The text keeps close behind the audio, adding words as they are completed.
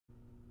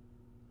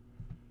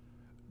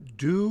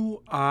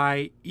Do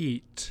I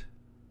eat?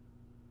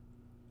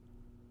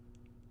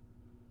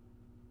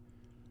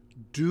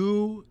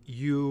 Do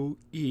you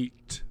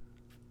eat?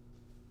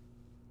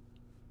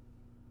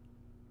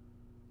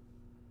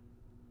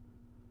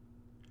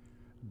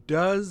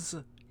 Does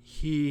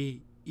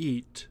he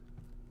eat?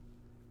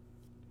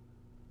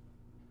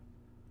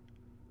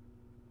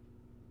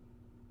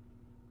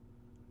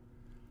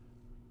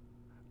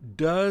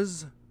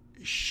 Does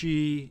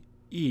she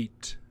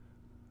eat?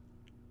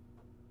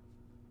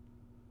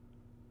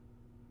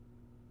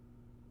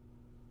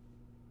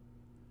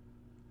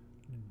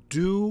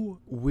 Do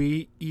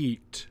we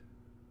eat?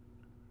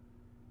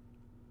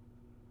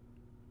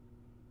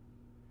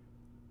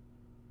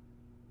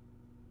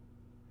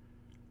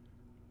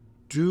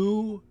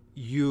 Do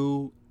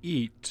you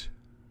eat?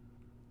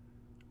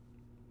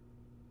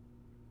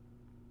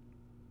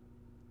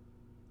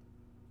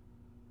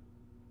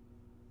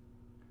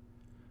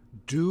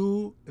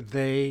 Do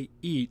they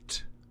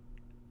eat?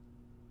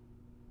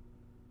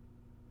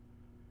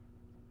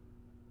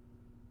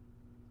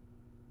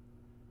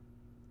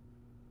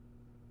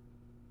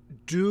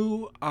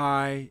 Do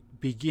I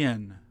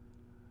begin?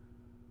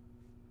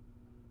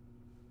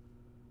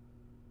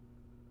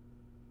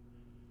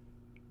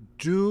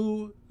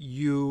 Do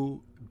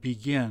you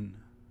begin?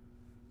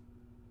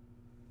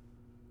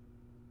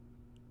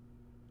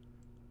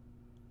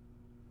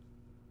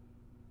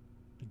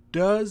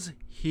 Does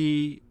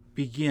he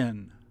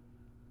begin?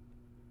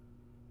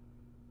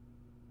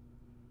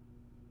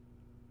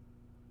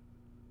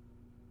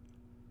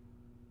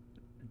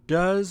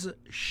 Does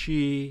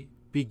she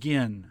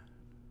begin?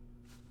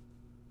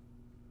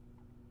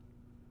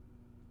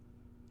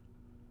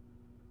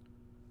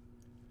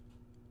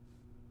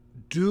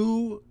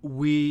 Do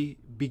we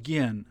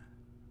begin?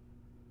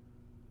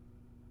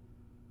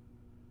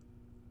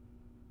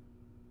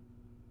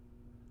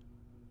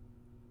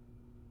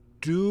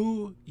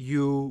 Do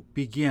you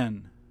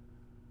begin?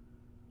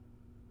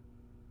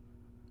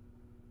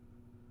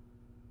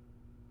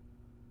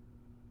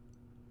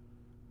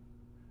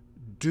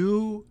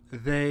 Do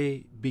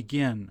they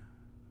begin?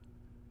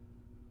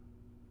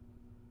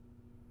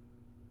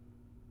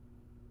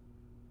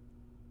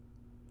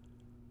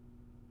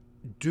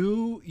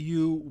 Do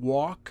you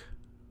walk?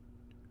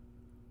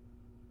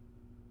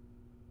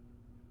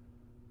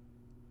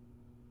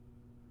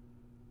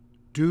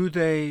 Do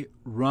they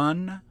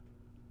run?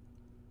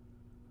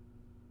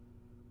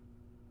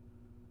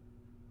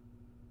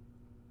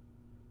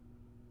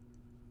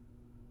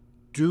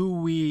 Do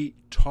we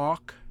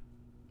talk?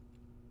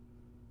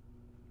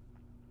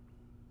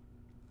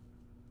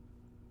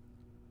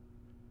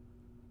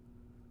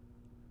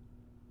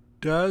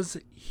 Does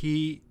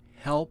he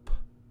help?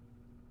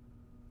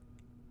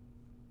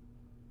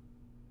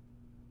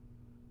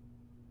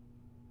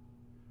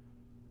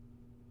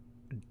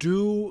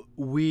 Do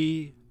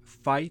we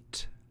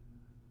fight?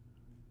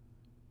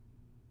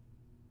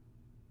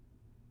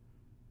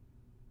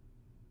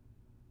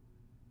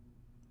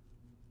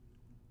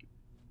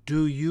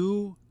 Do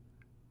you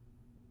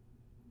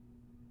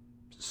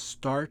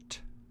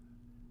start?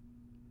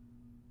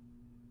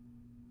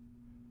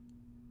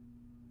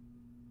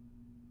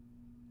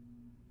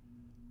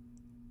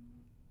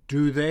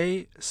 Do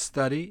they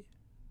study?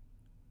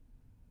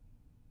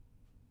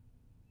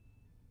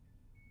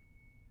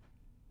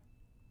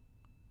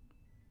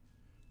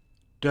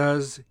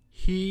 Does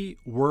he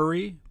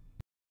worry?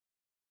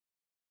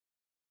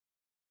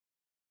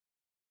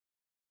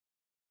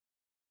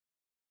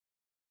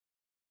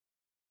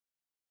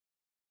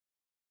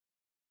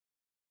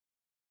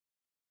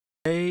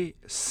 They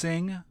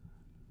sing?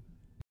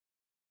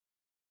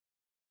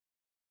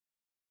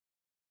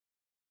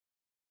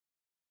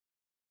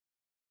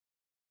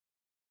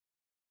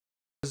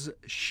 Does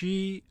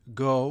she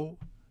go?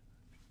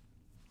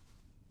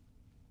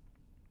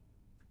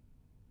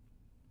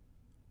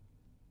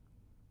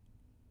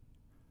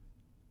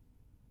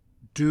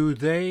 Do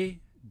they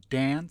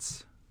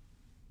dance?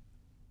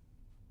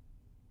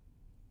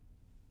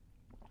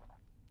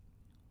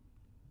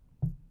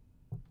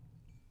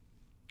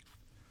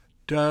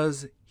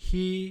 Does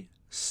he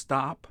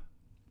stop?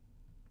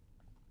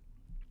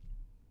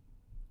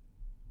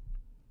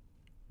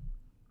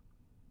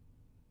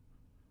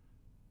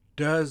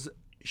 Does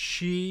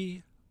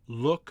she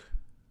look?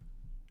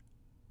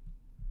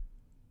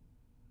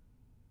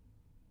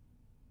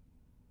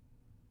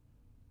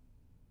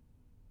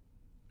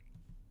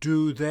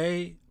 Do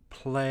they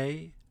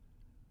play?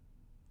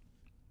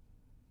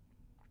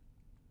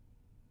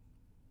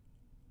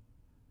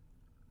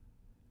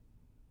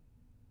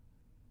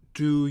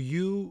 Do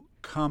you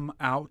come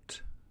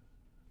out?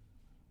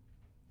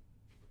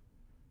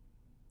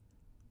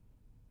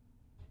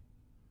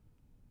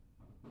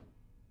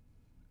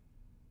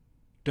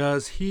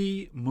 Does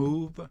he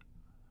move?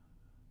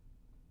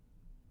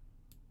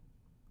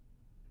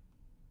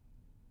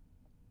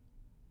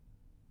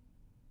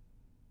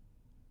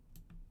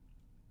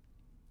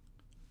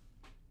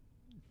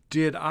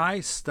 Did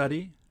I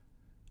study?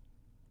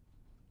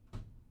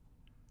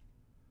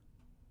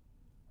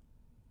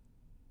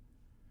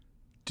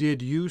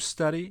 Did you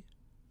study?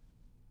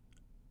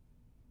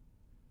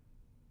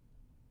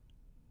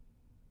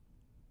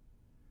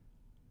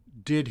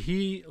 Did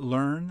he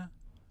learn?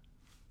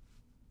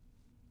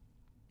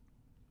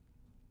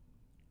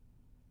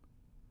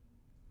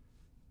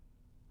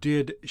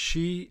 Did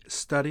she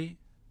study?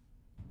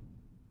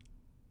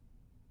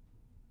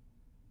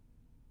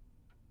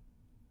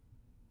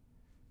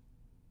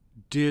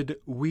 Did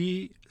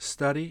we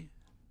study?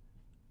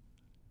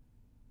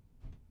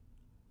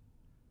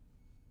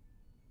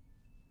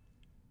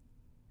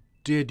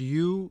 Did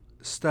you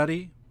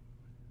study?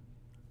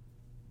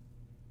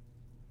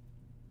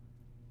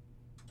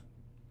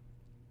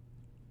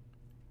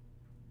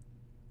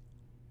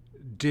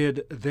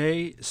 Did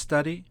they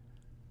study?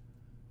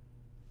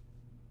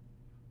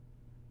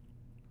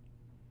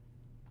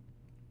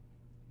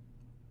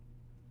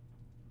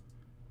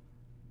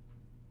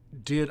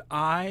 Did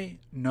I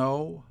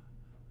know?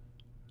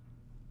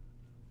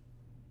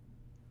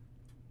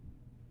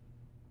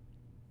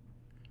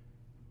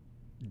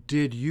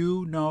 Did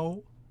you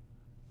know?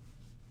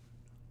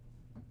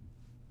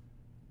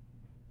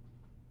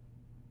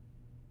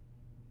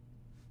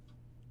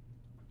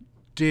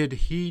 Did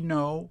he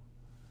know?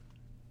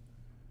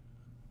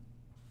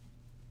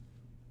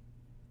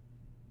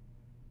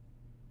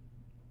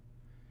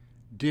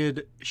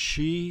 Did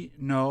she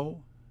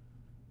know?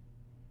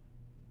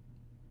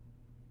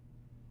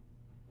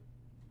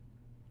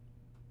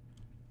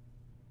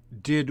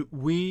 Did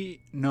we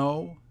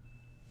know?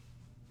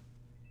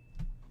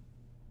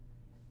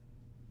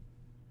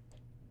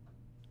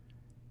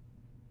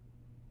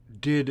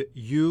 Did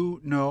you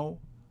know?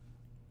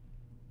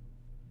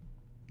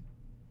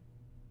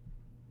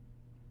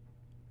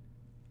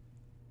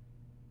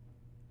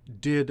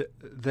 Did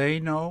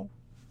they know?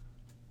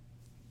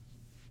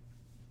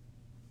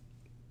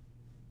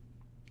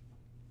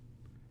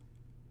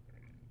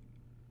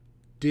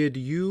 Did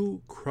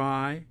you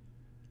cry?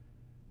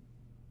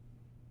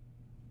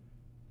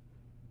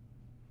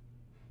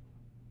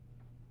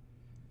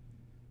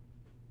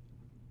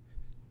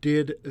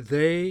 Did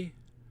they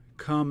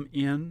come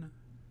in?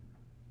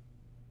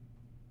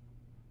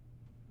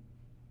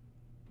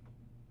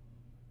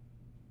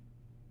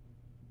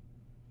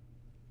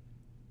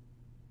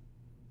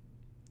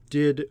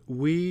 Did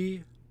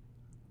we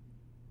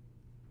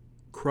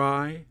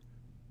cry?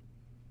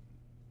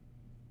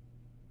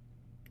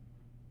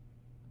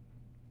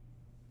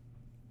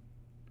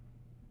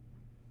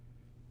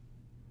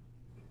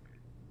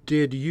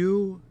 Did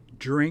you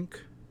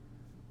drink?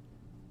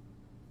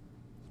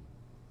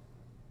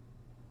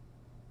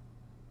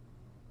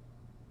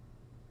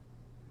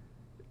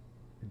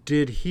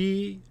 Did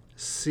he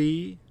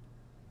see?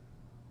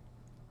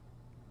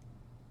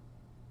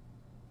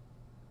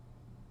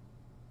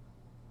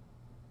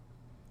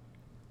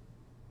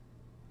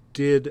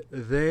 Did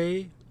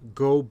they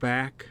go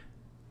back?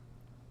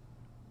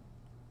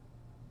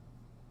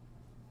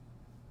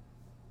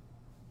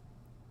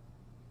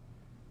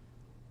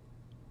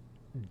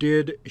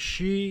 Did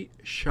she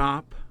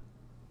shop?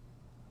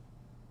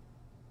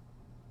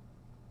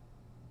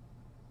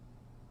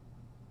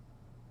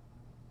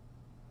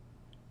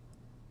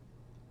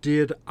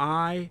 Did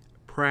I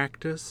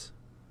practice?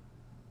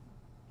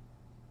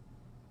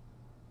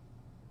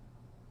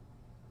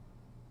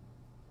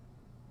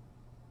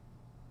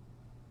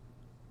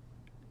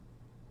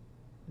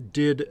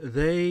 Did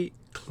they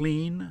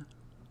clean?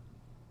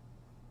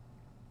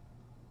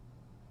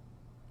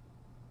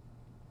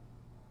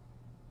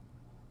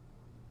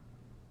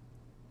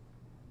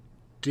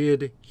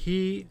 Did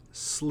he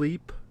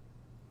sleep?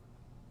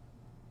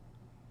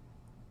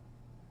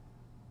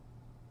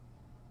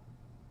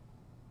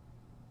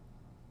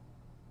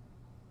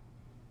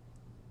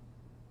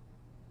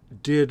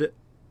 Did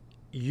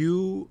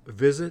you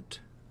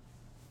visit?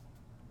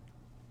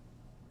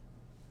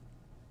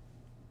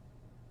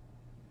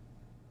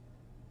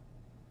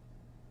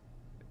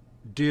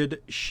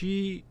 Did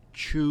she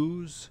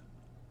choose?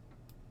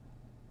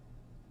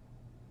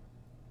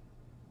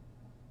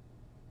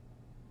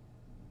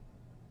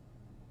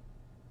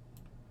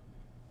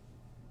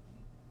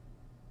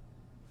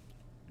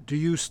 Do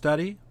you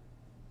study?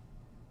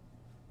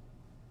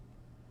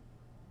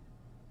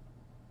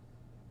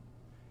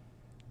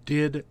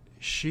 Did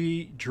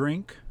she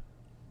drink?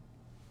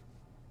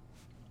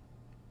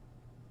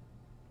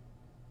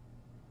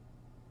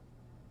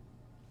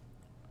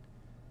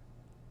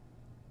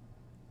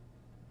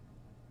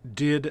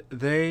 Did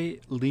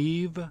they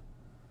leave?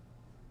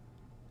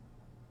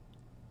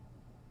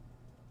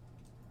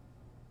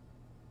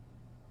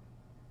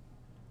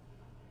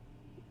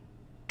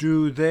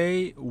 Do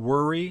they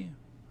worry?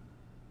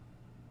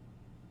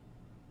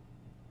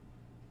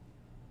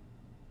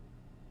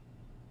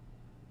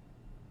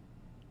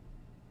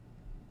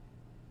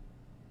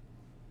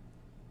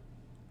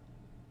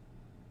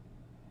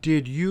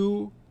 Did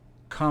you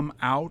come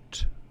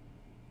out?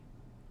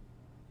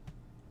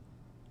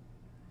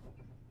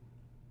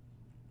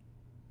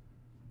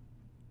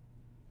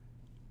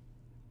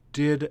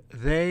 Did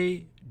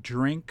they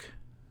drink?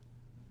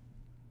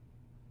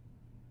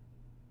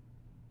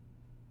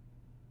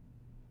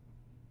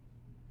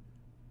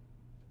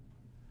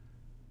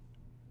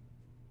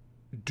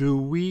 Do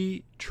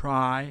we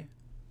try?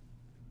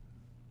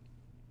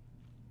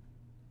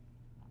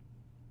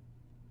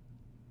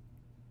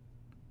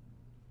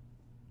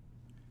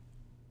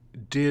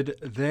 Did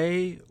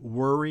they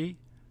worry?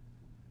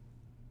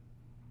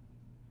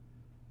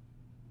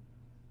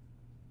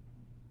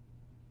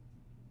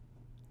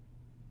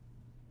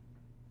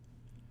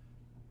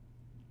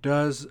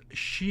 Does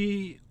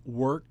she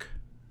work?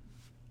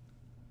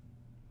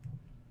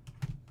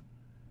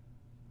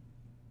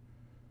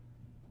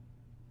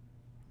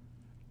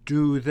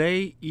 Do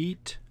they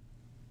eat?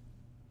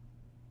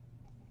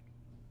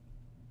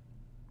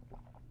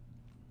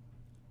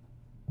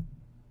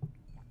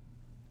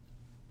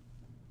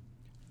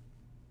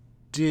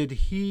 Did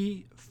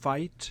he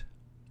fight?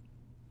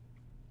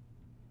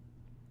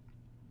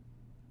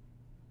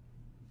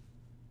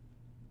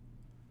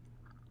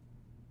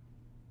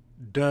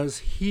 Does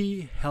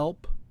he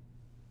help?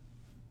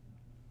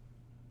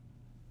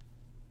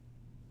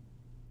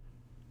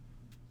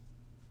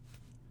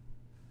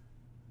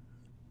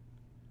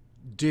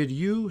 Did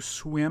you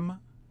swim?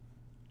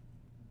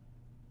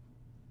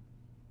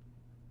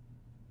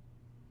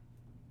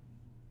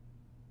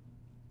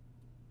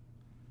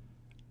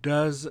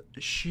 Does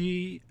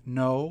she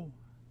know?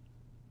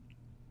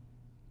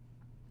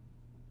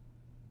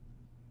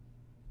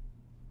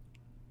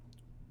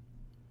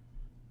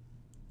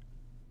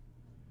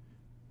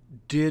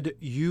 Did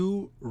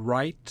you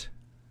write?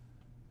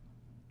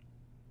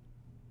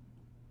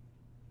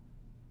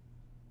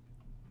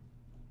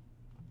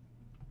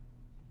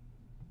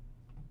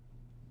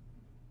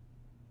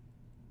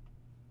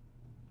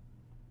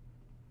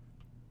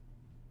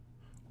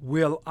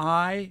 Will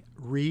I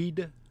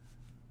read?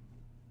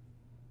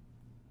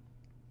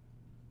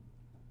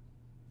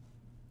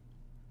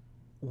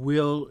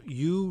 Will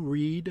you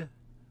read?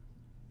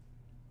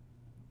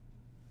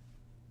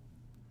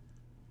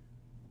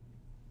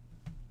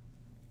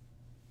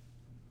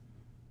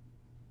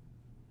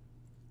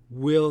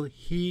 Will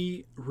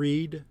he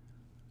read?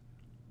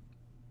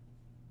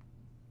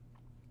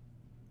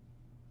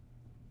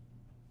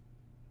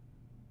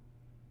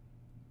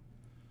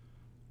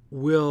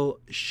 Will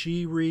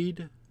she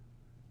read?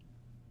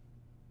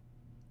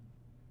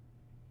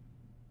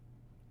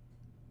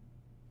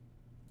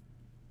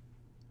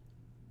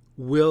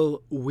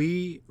 Will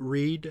we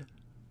read?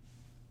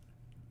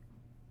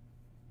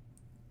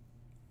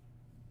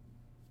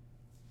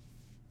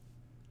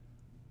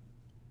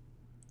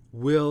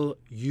 Will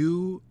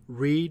you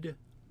read?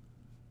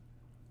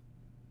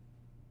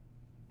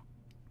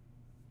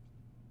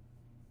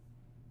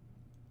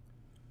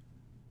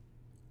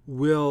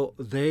 Will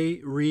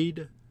they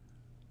read?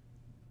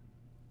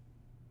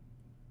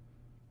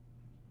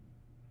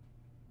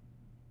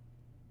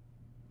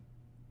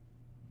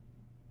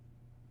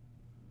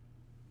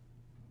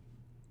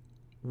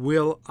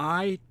 Will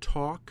I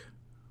talk?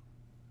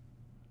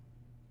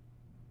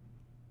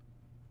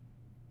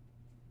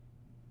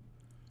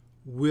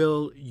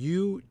 Will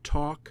you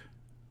talk?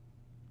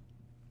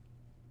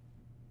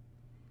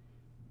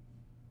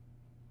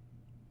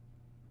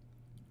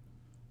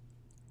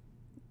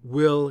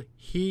 Will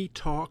he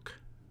talk?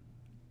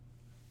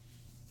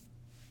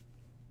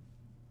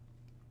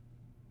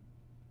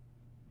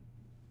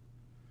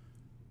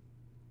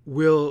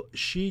 Will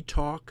she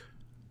talk?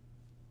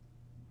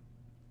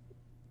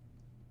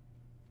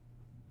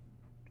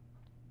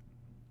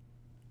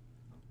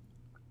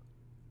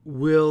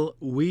 Will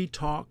we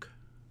talk?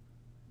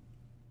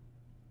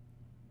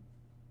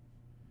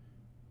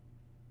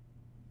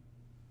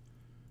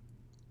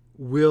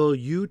 Will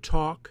you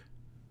talk?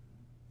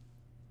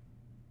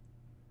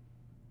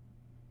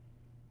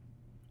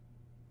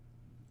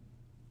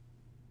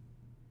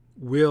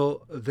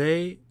 Will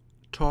they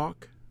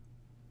talk?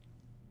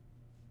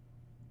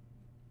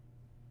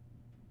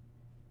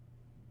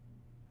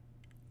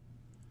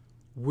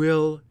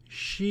 Will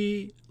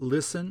she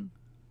listen?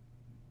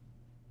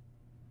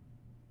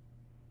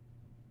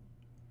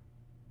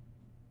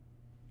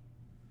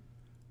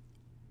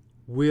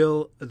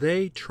 Will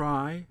they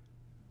try?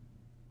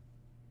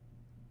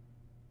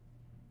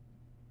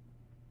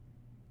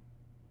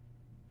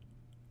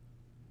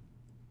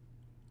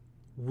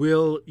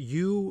 Will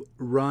you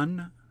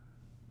run?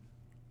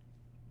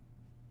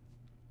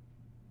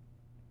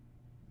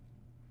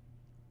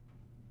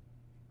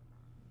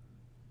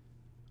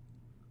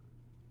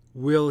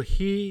 Will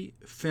he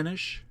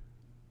finish?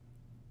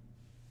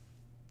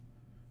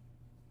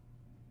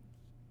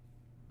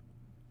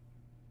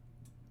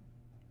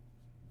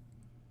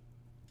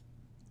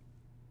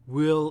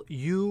 Will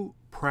you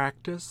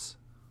practice?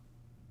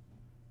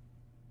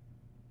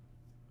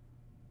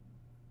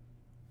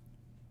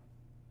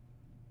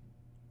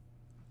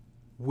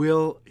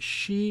 Will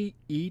she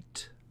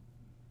eat?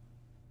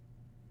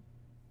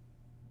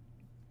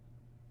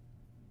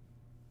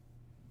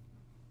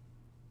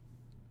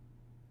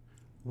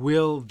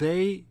 Will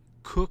they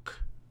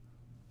cook?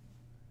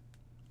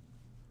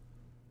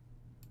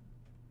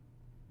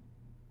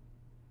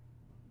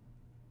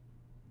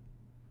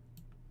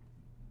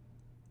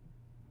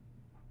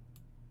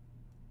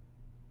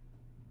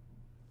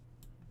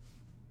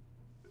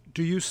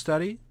 Do you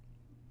study?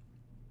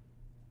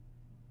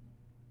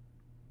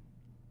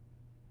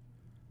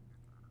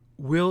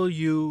 Will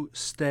you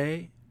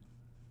stay?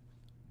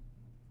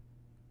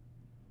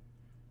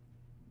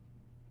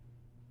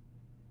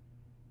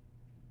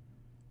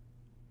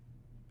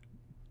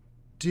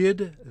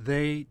 Did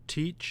they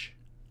teach?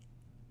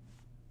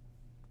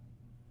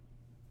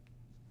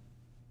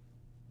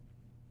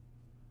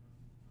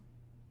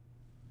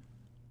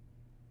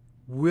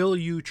 Will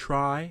you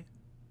try?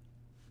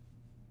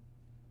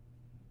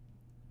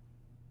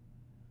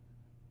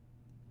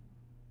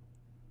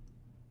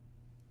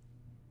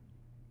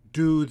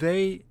 Do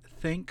they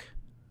think?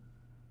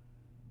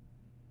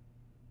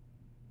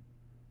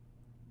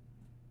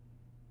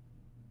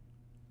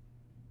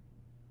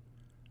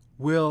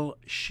 Will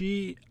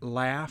she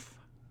laugh?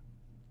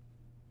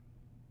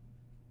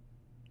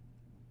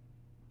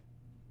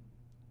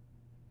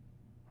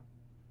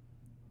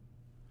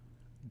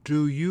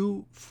 Do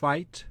you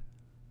fight?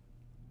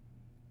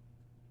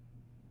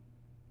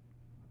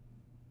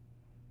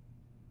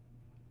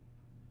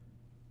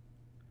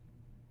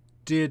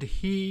 Did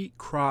he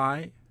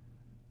cry?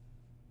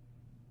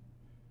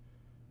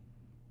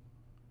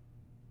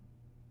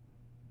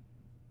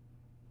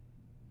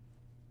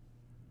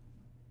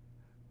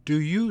 Do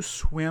you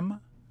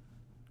swim?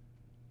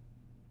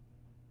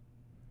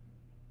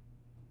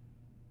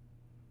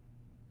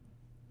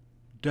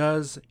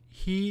 Does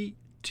he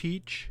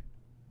teach?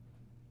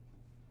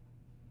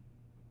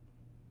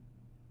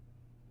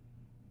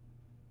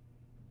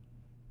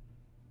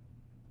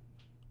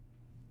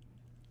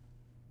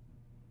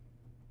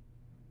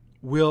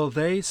 Will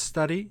they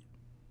study?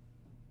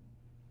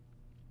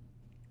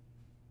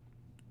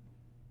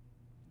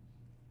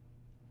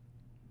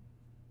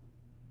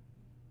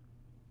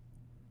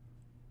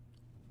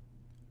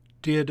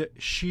 Did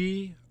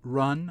she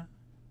run?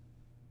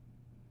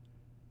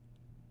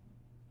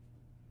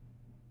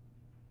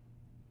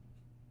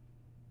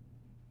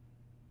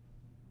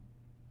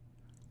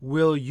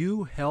 Will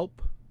you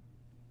help?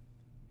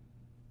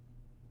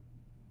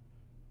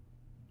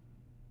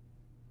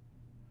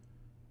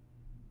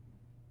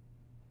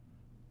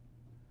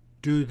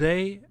 Do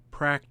they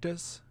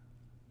practice?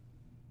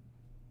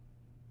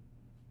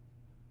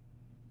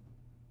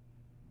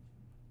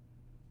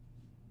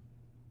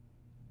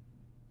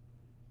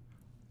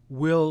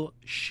 Will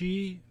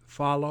she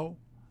follow?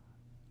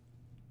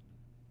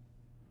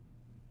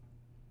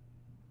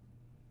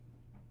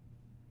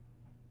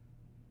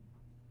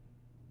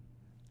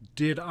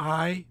 Did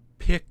I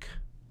pick?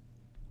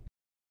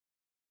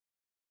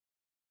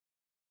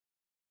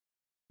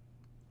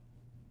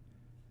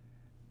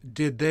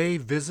 Did they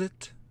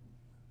visit?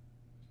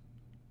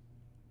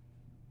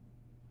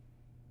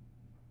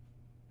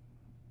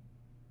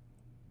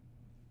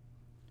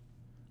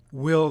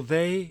 Will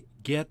they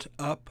get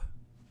up?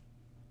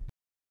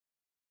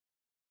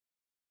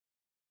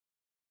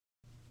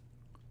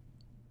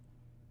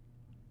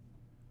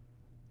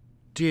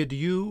 Did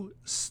you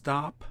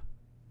stop?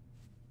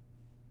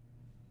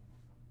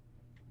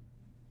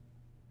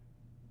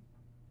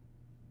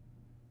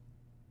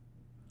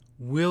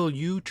 Will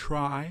you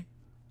try?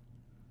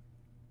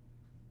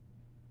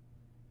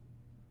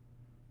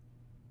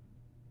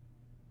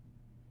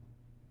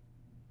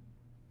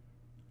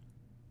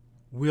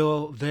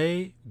 Will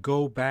they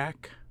go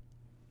back?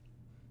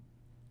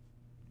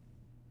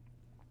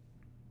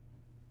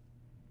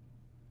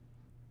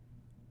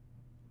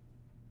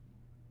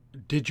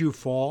 Did you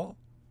fall?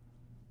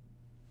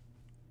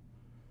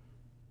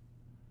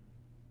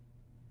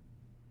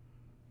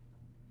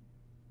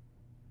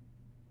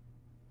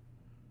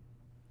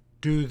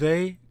 Do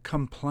they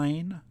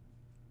complain?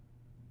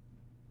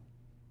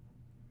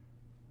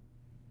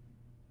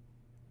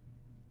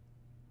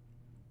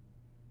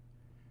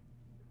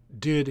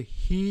 Did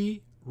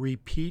he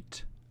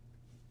repeat?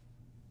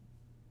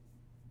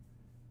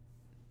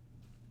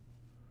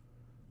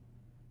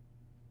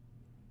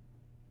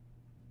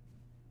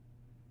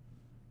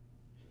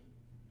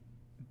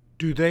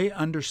 Do they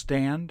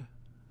understand?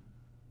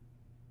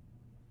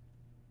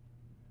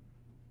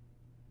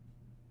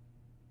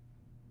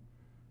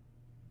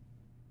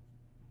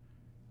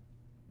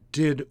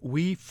 Did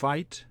we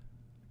fight?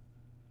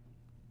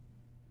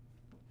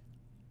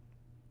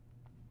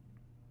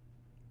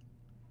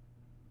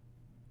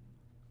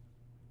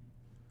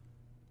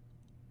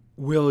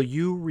 Will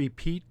you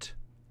repeat?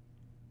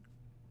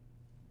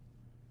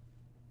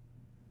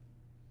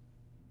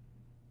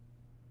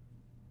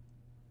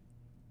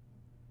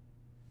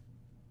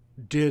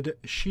 Did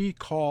she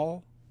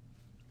call?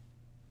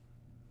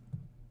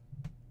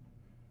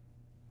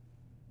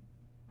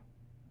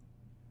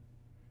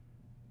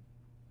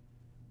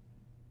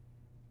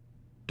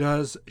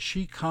 Does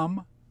she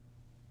come?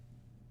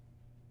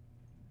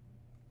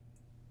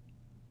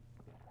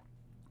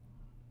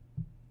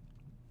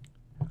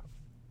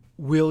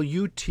 Will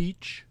you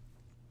teach?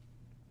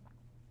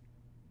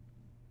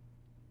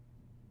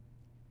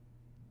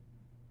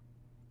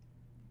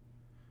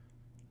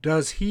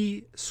 Does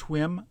he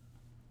swim?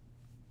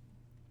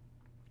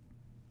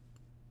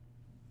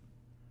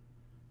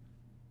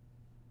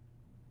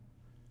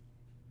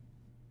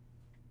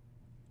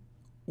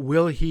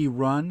 Will he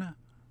run?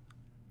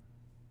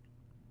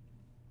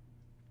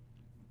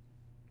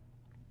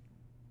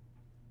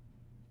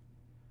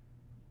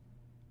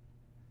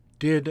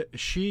 Did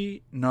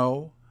she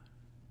know?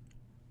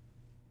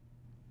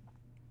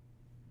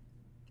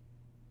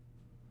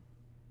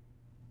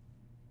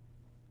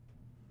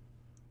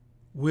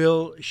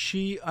 Will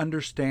she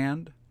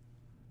understand?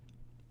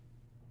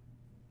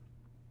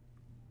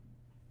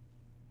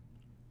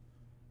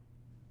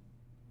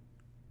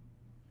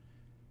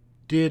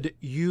 Did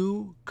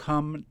you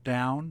come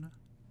down?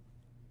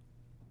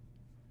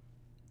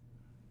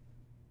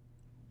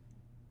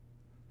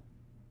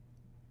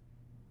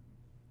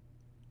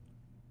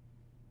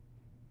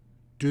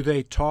 Do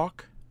they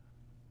talk?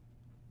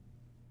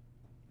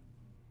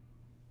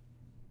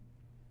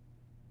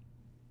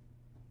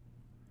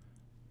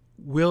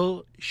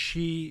 Will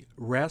she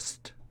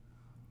rest?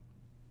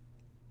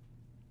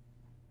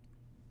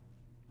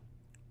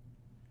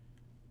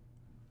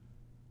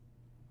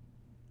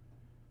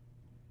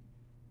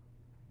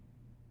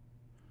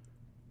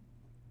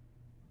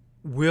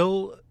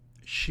 Will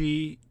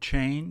she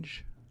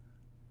change?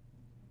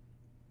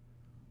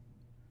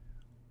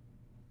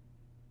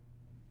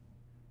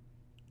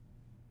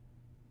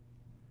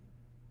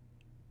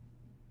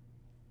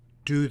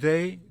 Do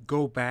they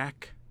go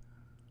back?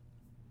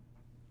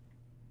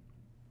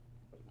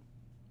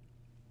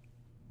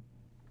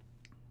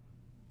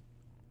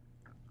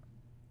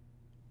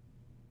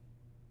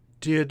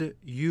 Did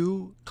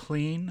you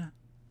clean?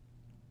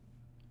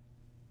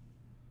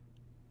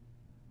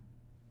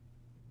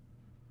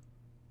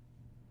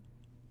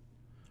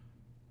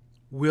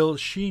 Will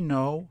she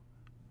know?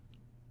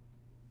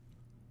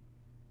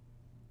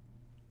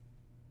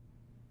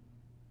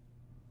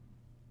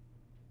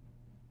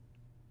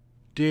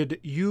 Did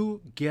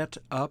you get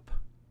up?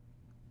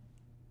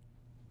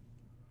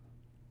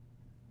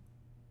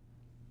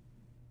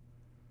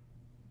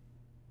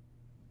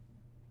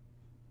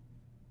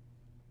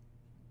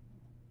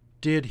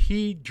 Did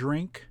he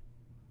drink?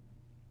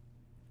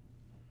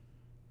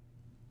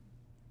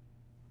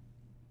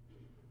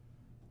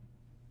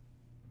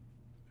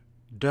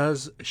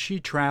 Does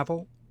she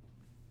travel?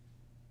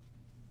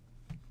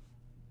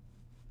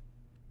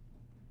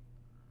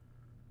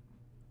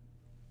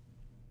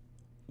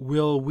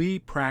 Will we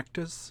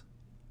practice?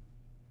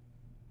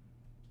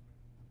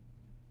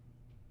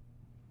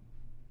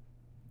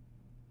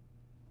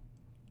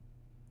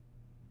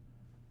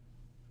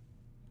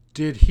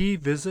 Did he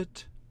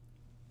visit?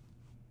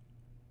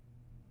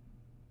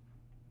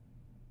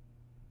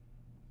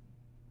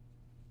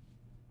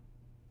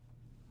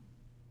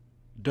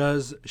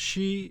 Does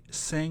she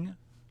sing?